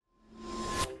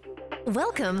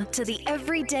Welcome to the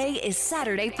Everyday is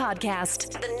Saturday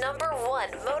podcast, the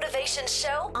 #1 motivation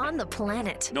show on the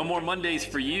planet. No more Mondays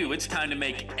for you. It's time to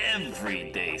make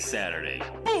every day Saturday.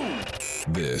 Boom!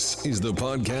 This is the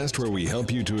podcast where we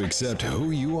help you to accept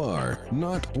who you are,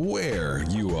 not where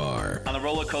you are. On the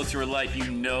roller coaster of life,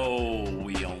 you know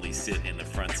we only sit in the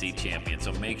front seat, champion.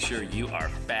 So make sure you are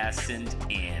fastened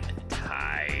in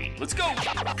tight. Let's go!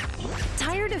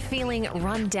 Tired of feeling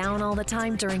run down all the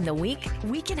time during the week?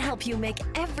 We can help you make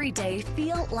every day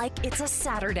feel like it's a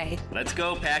Saturday. Let's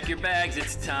go. Pack your bags.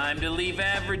 It's time to leave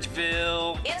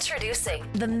Averageville. Introducing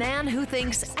the man who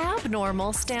thinks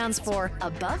abnormal stands for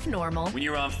above normal. When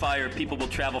you're on fire, people will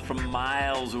travel from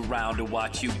miles around to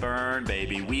watch you burn,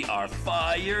 baby. We are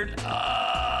fired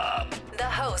up. The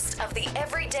host of the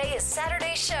Everyday is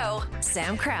Saturday show,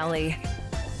 Sam Crowley.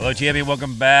 Hello, champion.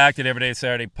 Welcome back to the Everyday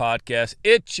Saturday podcast.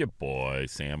 It's your boy,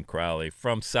 Sam Crowley,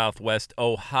 from Southwest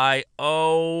Ohio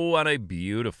on a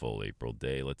beautiful April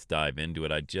day. Let's dive into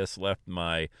it. I just left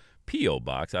my P.O.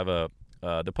 box. I have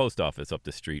the post office up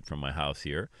the street from my house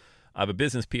here. I have a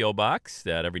business P.O. box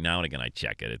that every now and again I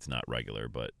check it. It's not regular,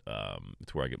 but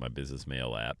it's where I get my business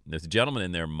mail at. There's a gentleman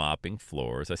in there mopping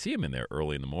floors. I see him in there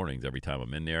early in the mornings every time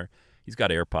I'm in there. He's got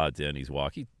AirPods in. He's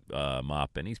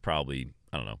mopping. He's probably,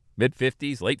 I don't know,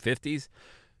 mid-50s, late 50s.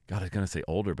 God, I was going to say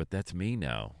older, but that's me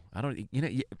now. I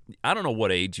don't know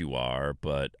what age you are,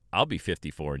 but I'll be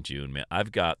 54 in June, man.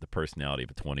 I've got the personality of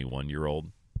a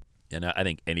 21-year-old, and I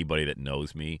think anybody that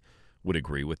knows me would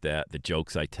agree with that. The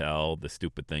jokes I tell, the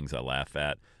stupid things I laugh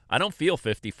at. I don't feel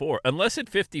 54. Unless at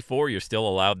 54 you're still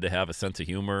allowed to have a sense of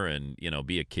humor and,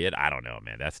 be a kid. I don't know,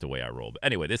 man. That's the way I roll. But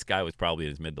anyway, this guy was probably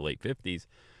in his mid to late 50s.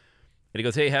 And he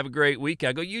goes, "Hey, have a great week."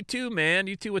 I go, "You too, man.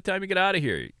 You too. What time you get out of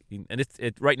here?" And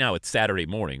right now it's Saturday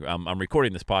morning. I'm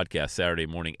recording this podcast Saturday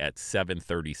morning at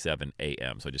 7:37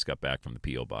 a.m. So I just got back from the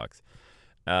P.O. box.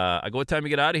 I go, "What time you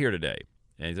get out of here today?"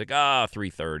 And he's like,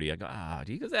 3:30. I go,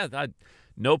 He goes,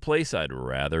 "No place I'd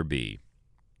rather be."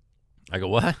 I go,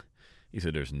 "What?" He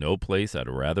said, "There's no place I'd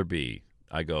rather be."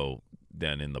 I go,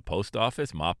 "Then in the post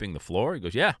office mopping the floor?" He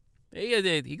goes, "Yeah."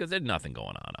 He goes, "There's nothing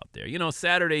going on out there.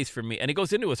 Saturdays for me." And he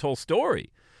goes into his whole story.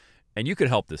 And you could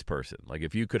help this person. Like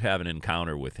if you could have an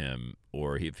encounter with him,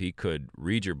 or if he could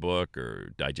read your book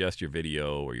or digest your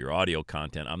video or your audio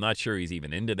content. I'm not sure he's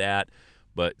even into that.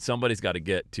 But somebody's got to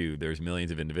get to, there's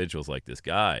millions of individuals like this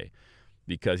guy.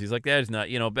 Because he's like, that is not,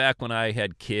 back when I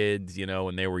had kids,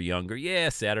 when they were younger,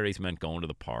 Saturdays meant going to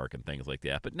the park and things like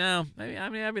that. But now, I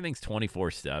mean everything's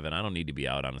 24/7. I don't need to be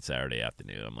out on a Saturday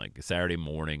afternoon. I'm like, a Saturday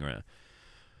morning. I'm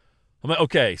like,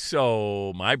 okay,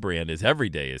 so my brand is every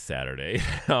day is Saturday.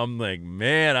 I'm like,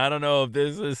 man, I don't know if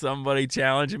this is somebody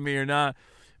challenging me or not.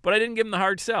 But I didn't give him the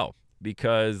hard sell.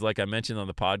 Because, like I mentioned on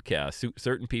the podcast,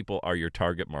 certain people are your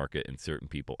target market and certain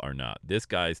people are not. This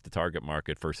guy's the target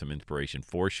market for some inspiration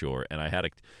for sure, and I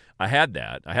had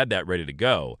that ready to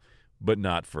go, but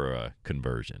not for a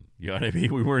conversion. You know what I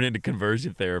mean? We weren't into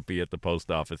conversion therapy at the post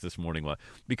office this morning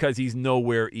because he's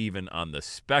nowhere even on the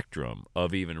spectrum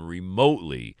of even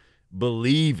remotely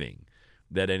believing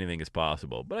that anything is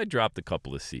possible. But I dropped a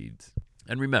couple of seeds.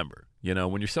 And remember,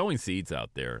 when you're sowing seeds out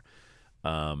there,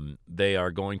 they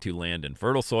are going to land in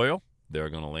fertile soil.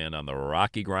 They're going to land on the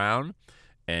rocky ground.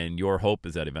 And your hope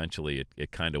is that eventually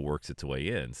it kind of works its way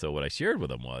in. So what I shared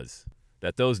with them was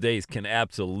that those days can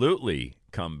absolutely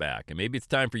come back. And maybe it's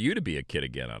time for you to be a kid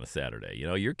again on a Saturday.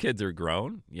 Your kids are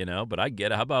grown, but I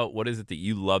get it. How about what is it that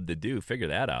you love to do? Figure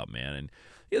that out, man. And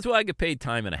guess what? I get paid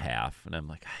time and a half. And I'm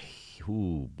like,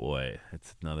 ooh, boy,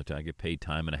 that's another time I get paid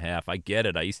time and a half. I get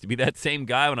it. I used to be that same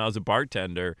guy when I was a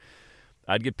bartender.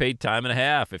 I'd get paid time and a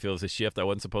half if it was a shift I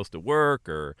wasn't supposed to work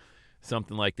or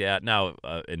something like that. Now,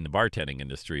 in the bartending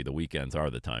industry, the weekends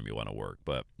are the time you want to work.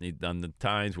 But on the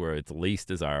times where it's least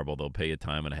desirable, they'll pay you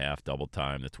time and a half, double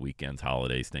time. That's weekends,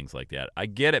 holidays, things like that. I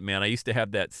get it, man. I used to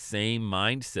have that same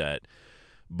mindset,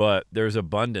 but there's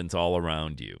abundance all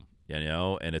around you,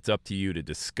 and it's up to you to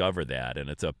discover that, and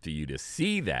it's up to you to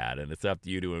see that, and it's up to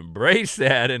you to embrace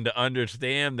that and to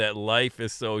understand that life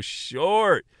is so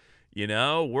short.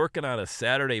 Working on a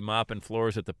Saturday mopping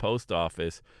floors at the post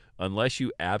office, unless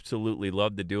you absolutely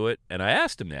love to do it. And I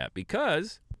asked him that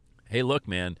because, hey, look,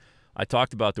 man, I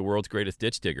talked about the world's greatest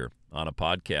ditch digger on a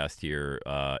podcast here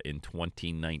in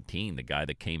 2019, the guy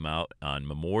that came out on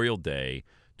Memorial Day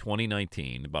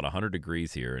 2019, about 100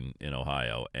 degrees here in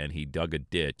Ohio, and he dug a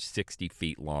ditch 60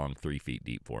 feet long, 3 feet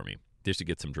deep for me, just to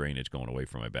get some drainage going away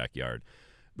from my backyard.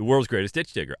 The world's greatest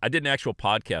ditch digger. I did an actual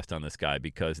podcast on this guy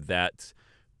because that's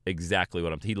exactly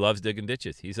what he loves digging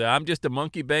ditches. He said, "I'm just a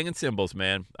monkey banging cymbals,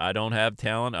 man. I don't have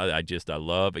talent. I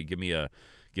love it. Give me a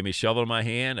Give me a shovel in my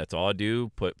hand. That's all I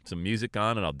do. Put some music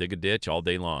on, and I'll dig a ditch all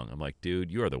day long. I'm like,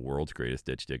 dude, you are the world's greatest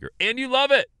ditch digger, and you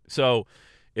love it. So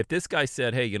if this guy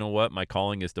said, hey, you know what? My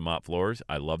calling is to mop floors.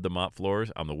 I love to mop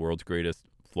floors. I'm the world's greatest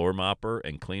floor mopper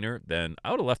and cleaner. Then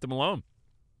I would have left him alone.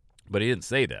 But he didn't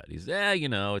say that. He said,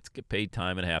 it's paid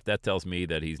time and a half. That tells me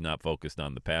that he's not focused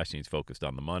on the passion. He's focused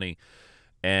on the money.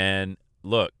 And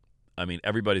look, I mean,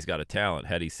 everybody's got a talent.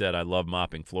 Had he said, I love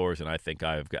mopping floors, and I think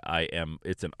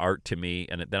it's an art to me,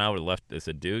 and then I would have left. I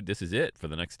said, dude, this is it for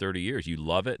the next 30 years. You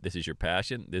love it. This is your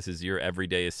passion. This is your every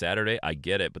day is Saturday. I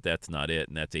get it, but that's not it.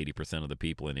 And that's 80% of the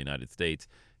people in the United States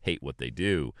hate what they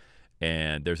do.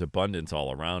 And there's abundance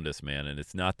all around us, man. And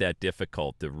it's not that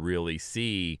difficult to really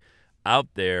see out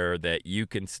there that you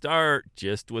can start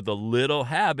just with a little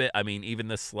habit. I mean, even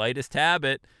the slightest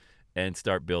habit, and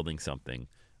start building something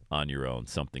on your own,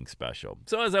 something special.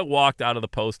 So as I walked out of the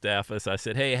post office, I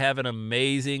said, hey, have an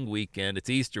amazing weekend. It's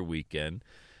Easter weekend.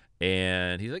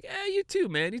 And he's like, you too,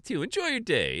 man. You too. Enjoy your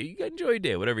day. Enjoy your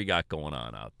day, whatever you got going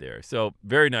on out there. So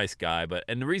very nice guy.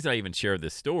 And the reason I even share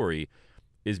this story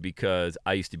is because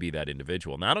I used to be that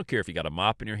individual. Now, I don't care if you got a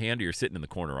mop in your hand or you're sitting in the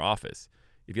corner office.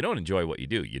 If you don't enjoy what you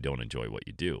do, you don't enjoy what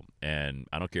you do. And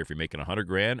I don't care if you're making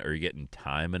 $100,000 or you're getting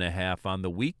time and a half on the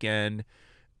weekend.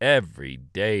 Every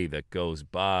day that goes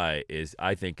by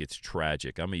I think it's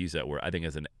tragic. I'm going to use that word. I think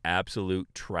it's an absolute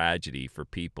tragedy for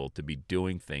people to be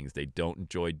doing things they don't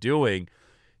enjoy doing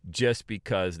just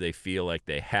because they feel like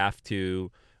they have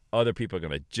to. Other people are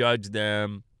going to judge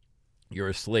them. You're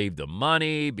a slave to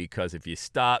money because if you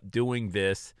stop doing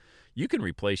this, you can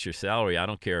replace your salary. I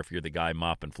don't care if you're the guy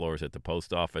mopping floors at the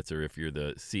post office or if you're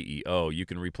the CEO, you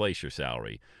can replace your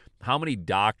salary. How many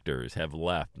doctors have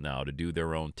left now to do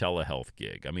their own telehealth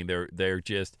gig? I mean, they're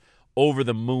just over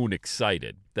the moon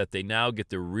excited that they now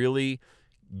get to really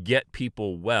get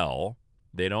people well.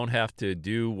 They don't have to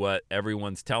do what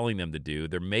everyone's telling them to do.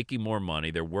 They're making more money.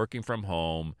 They're working from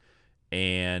home,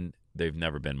 and they've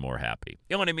never been more happy.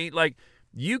 You know what I mean? Like,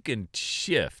 you can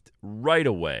shift right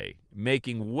away,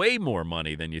 making way more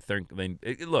money than you think.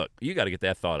 Look, you got to get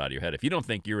that thought out of your head. If you don't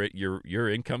think your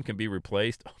income can be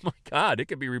replaced, oh my God, it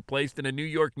can be replaced in a New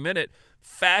York minute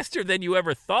faster than you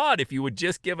ever thought if you would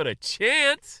just give it a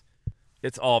chance.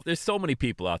 There's so many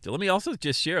people out there. Let me also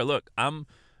just share. Look,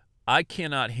 I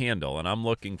cannot handle, and I'm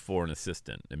looking for an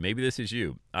assistant. And maybe this is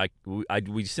you.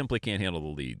 We simply can't handle the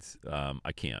leads.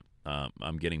 I can't.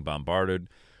 I'm getting bombarded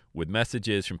with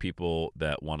messages from people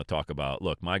that want to talk about,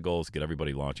 look, my goal is to get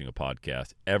everybody launching a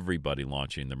podcast, everybody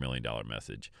launching their $1 Million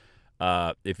Message.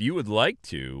 If you would like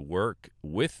to work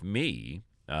with me,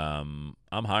 I'm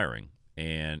hiring,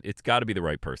 and it's got to be the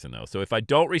right person, though. So if I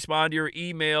don't respond to your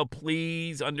email,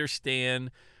 please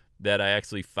understand that I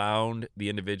actually found the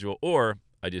individual, or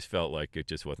I just felt like it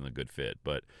just wasn't a good fit.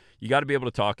 But you got to be able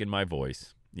to talk in my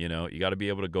voice. You got to be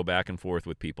able to go back and forth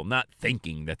with people, not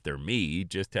thinking that they're me,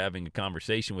 just having a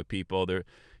conversation with people. They're,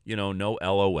 no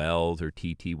LOLs or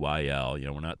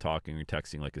TTYL. We're not talking or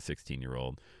texting like a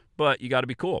 16-year-old, but you got to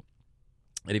be cool.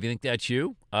 And if you think that's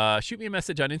you, shoot me a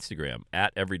message on Instagram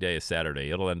at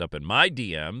EverydayIsSaturday. It'll end up in my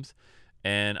DMs,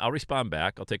 and I'll respond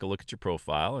back. I'll take a look at your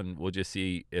profile, and we'll just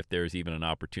see if there's even an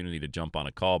opportunity to jump on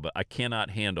a call. But I cannot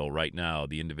handle right now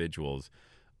the individuals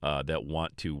that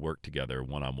want to work together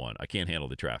one-on-one. I can't handle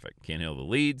the traffic, can't handle the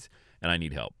leads, and I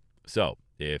need help. So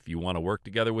if you want to work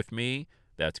together with me,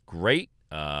 that's great.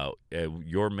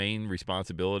 Your main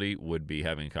responsibility would be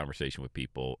having a conversation with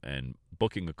people and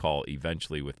booking a call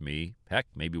eventually with me, heck,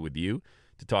 maybe with you,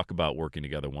 to talk about working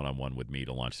together one-on-one with me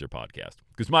to launch their podcast.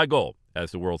 Because my goal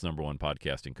as the world's #1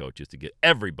 podcasting coach is to get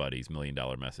everybody's $1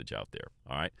 Million Message out there.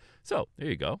 All right? So there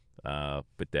you go.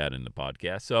 Put that in the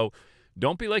podcast. So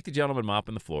don't be like the gentleman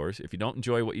mopping the floors. If you don't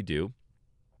enjoy what you do,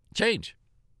 change.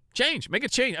 Make a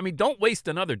change. I mean, don't waste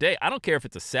another day. I don't care if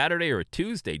it's a Saturday or a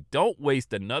Tuesday. Don't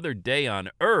waste another day on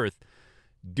earth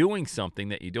doing something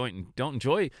that you don't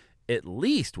enjoy, at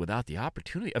least without the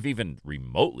opportunity of even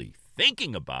remotely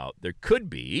thinking about. There could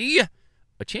be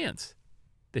a chance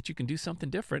that you can do something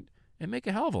different and make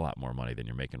a hell of a lot more money than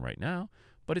you're making right now.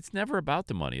 But it's never about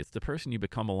the money. It's the person you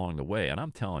become along the way. And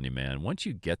I'm telling you, man, once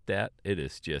you get that, it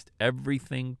is just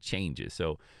everything changes.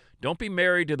 So don't be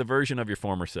married to the version of your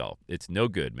former self. It's no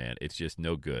good, man. It's just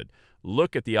no good.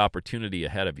 Look at the opportunity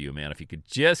ahead of you, man. If you could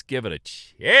just give it a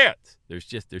chance,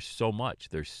 there's so much.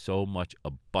 There's so much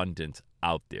abundance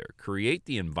out there. Create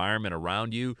the environment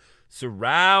around you.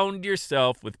 Surround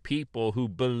yourself with people who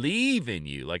believe in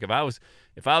you. Like if I was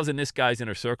in this guy's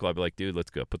inner circle, I'd be like, dude,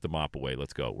 let's go. Put the mop away.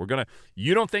 Let's go.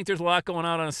 You don't think there's a lot going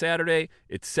on a Saturday?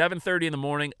 It's 7:30 in the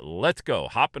morning. Let's go.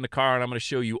 Hop in the car, and I'm going to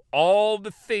show you all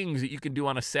the things that you can do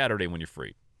on a Saturday when you're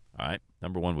free. All right?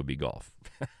 Number one would be golf.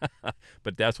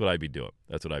 But that's what I'd be doing.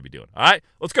 All right?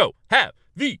 Let's go. Have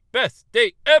the best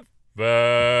day ever.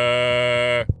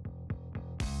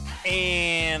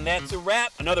 And that's a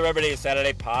wrap. Another Everyday is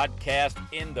Saturday podcast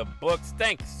in the books.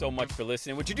 Thanks so much for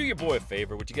listening. Would you do your boy a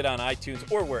favor? Would you get on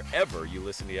iTunes or wherever you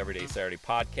listen to the Everyday Saturday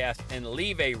podcast and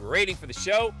leave a rating for the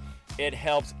show? It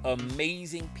helps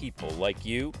amazing people like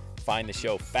you find the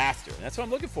show faster. And that's what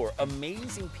I'm looking for,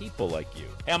 amazing people like you.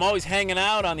 Hey, I'm always hanging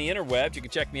out on the interwebs. You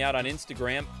can check me out on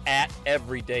Instagram at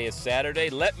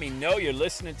EverydayIsSaturday. Let me know you're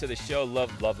listening to the show.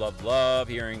 Love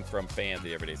hearing from fans of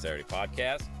the Everyday Saturday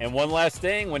podcast. And one last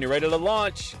thing, when you're ready to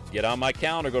launch, get on my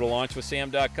calendar, go to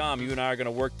launchwithsam.com. You and I are going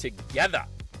to work together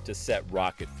to set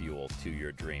rocket fuel to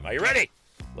your dream. Are you ready?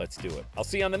 Let's do it. I'll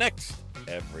see you on the next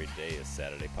Everyday is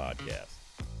Saturday podcast.